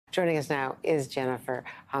Joining us now is Jennifer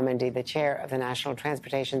Homendy, the chair of the National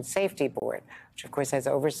Transportation Safety Board, which of course has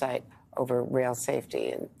oversight over rail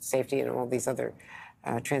safety and all these other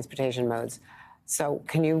transportation modes. So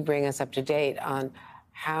can you bring us up to date on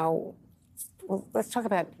how, well, let's talk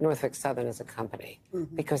about Norfolk Southern as a company,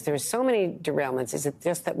 because there are so many derailments. Is it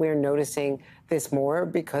just that we're noticing this more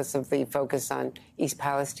because of the focus on East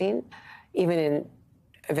Palestine, even in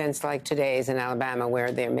events like today's in Alabama,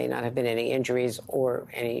 where there may not have been any injuries or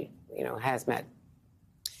any, hazmat?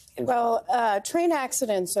 Well, train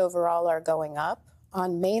accidents overall are going up.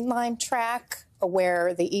 On mainline track,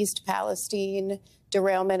 where the East Palestine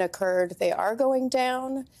derailment occurred, they are going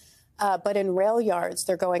down. But in rail yards,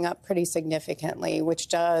 they're going up pretty significantly, which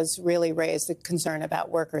does really raise the concern about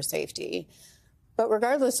worker safety. But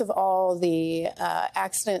regardless of all the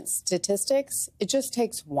accident statistics, it just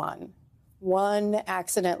takes one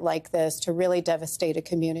accident like this to really devastate a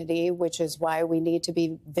community, which is why we need to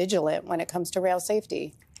be vigilant when it comes to rail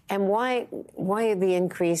safety. And why the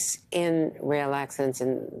increase in rail accidents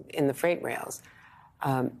in the freight rails?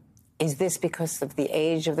 Is this because of the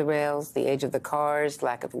age of the rails, the age of the cars,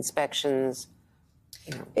 lack of inspections?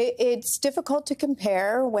 It's difficult to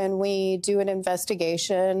compare when we do an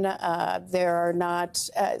investigation. There are not,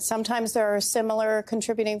 sometimes there are similar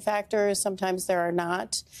contributing factors, sometimes there are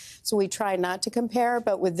not. So we try not to compare.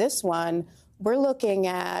 But with this one, we're looking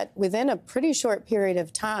at, within a pretty short period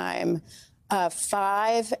of time,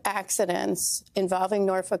 5 accidents involving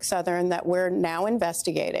Norfolk Southern that we're now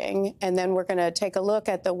investigating. And then we're going to take a look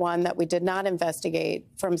at the one that we did not investigate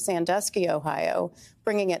from Sandusky, Ohio,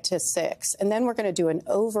 bringing it to 6. And then we're going to do an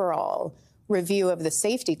overall review of the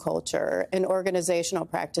safety culture and organizational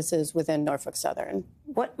practices within Norfolk Southern.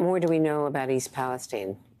 What more do we know about East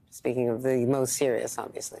Palestine? Speaking of the most serious,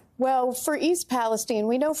 obviously. Well, for East Palestine,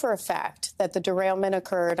 we know for a fact that the derailment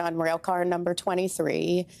occurred on railcar number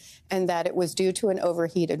 23 and that it was due to an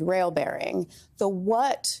overheated rail bearing. The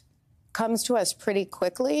what comes to us pretty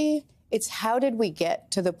quickly. It's how did we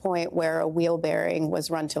get to the point where a wheel bearing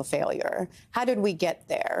was run to failure? How did we get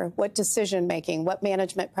there? What decision making, what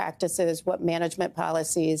management practices, what management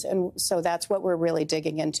policies? And so that's what we're really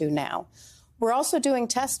digging into now. We're also doing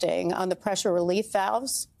testing on the pressure relief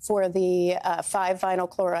valves for the 5 vinyl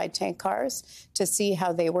chloride tank cars to see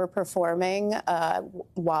how they were performing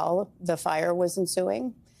while the fire was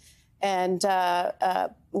ensuing. And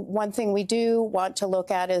one thing we do want to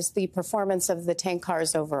look at is the performance of the tank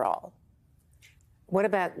cars overall. What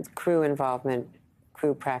about crew involvement,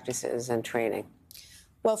 crew practices and training?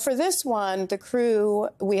 Well, for this one, the crew,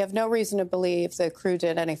 we have no reason to believe the crew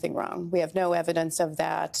did anything wrong. We have no evidence of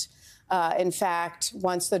that. In fact,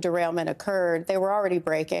 once the derailment occurred, they were already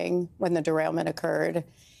braking when the derailment occurred,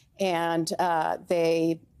 and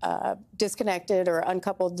they disconnected or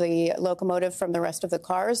uncoupled the locomotive from the rest of the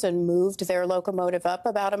cars and moved their locomotive up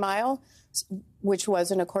about a mile, which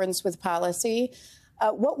was in accordance with policy.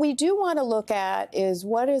 What we do want to look at is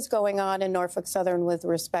what is going on in Norfolk Southern with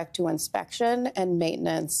respect to inspection and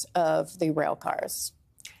maintenance of the rail cars.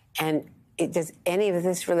 And does any of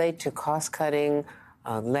this relate to cost-cutting,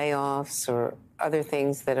 layoffs, or other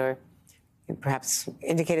things that are perhaps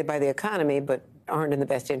indicated by the economy but aren't in the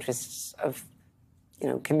best interests of,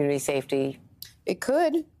 community safety? It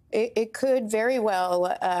could. It could very well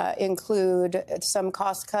include some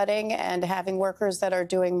cost cutting and having workers that are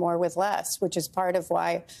doing more with less, which is part of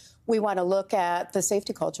why we want to look at the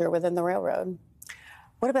safety culture within the railroad.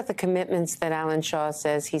 What about the commitments that Alan Shaw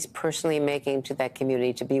says he's personally making to that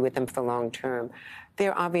community to be with them for the long term?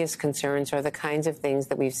 Their obvious concerns are the kinds of things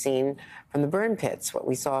that we've seen from the burn pits, what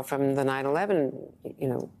we saw from the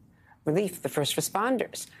 9/11, relief, the first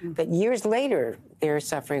responders. But years later, they're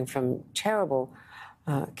suffering from terrible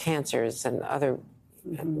cancers and other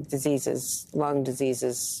diseases, lung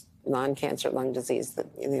diseases, non-cancer lung disease that,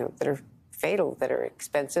 that are fatal, that are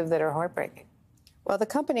expensive, that are heartbreaking. Well, the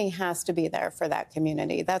company has to be there for that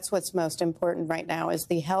community. That's what's most important right now is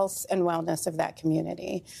the health and wellness of that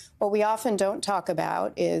community. What we often don't talk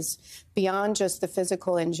about is beyond just the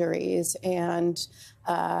physical injuries and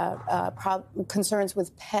concerns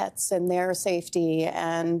with pets and their safety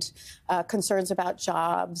and concerns about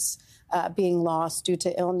jobs being lost due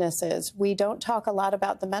to illnesses. We don't talk a lot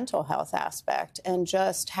about the mental health aspect and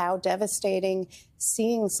just how devastating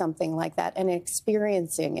seeing something like that and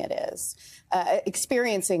experiencing it is.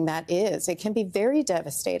 It can be very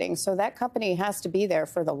devastating. So that company has to be there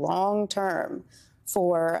for the long term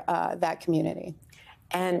for that community.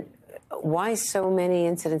 And why so many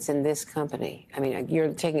incidents in this company? I mean,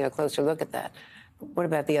 you're taking a closer look at that. What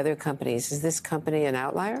about the other companies? Is this company an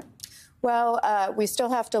outlier? Well, we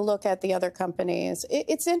still have to look at the other companies.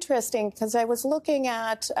 It's interesting because I was looking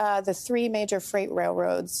at the three major freight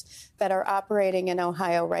railroads that are operating in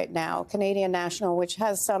Ohio right now. Canadian National, which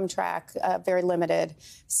has some track, very limited,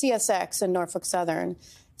 CSX and Norfolk Southern.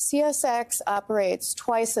 CSX operates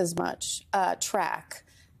twice as much track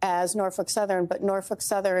as Norfolk Southern, but Norfolk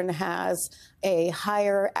Southern has a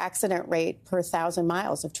higher accident rate per 1,000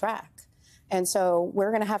 miles of track. And so we're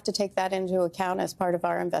going to have to take that into account as part of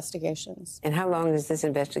our investigations. And how long is this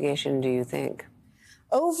investigation, do you think?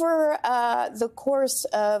 Over the course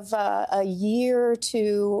of a year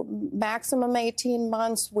to maximum 18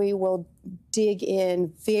 months, we will dig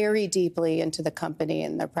in very deeply into the company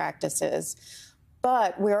and their practices.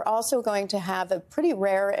 But we're also going to have a pretty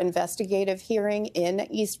rare investigative hearing in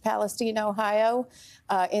East Palestine, Ohio,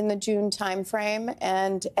 in the June timeframe.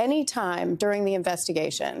 And any time during the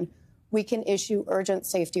investigation, we can issue urgent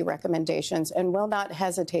safety recommendations and will not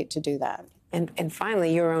hesitate to do that. And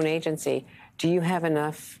finally, your own agency, do you have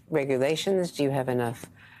enough regulations? Do you have enough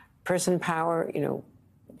person power? You know,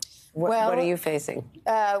 what are you facing?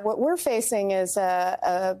 What we're facing is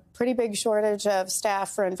a pretty big shortage of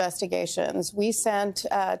staff for investigations. We sent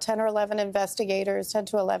 10 or 11 investigators, 10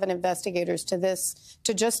 to 11 investigators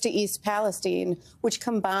to just to East Palestine, which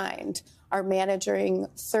combined are managing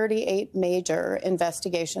 38 major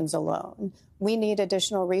investigations alone. We need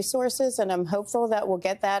additional resources, and I'm hopeful that we'll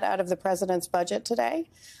get that out of the president's budget today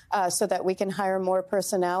so that we can hire more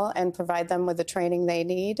personnel and provide them with the training they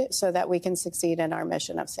need so that we can succeed in our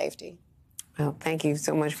mission of safety. Well, thank you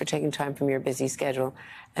so much for taking time from your busy schedule,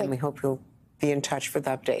 and we hope you'll be in touch with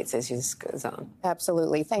updates as this goes on.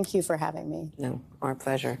 Absolutely. Thank you for having me. No, our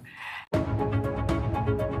pleasure.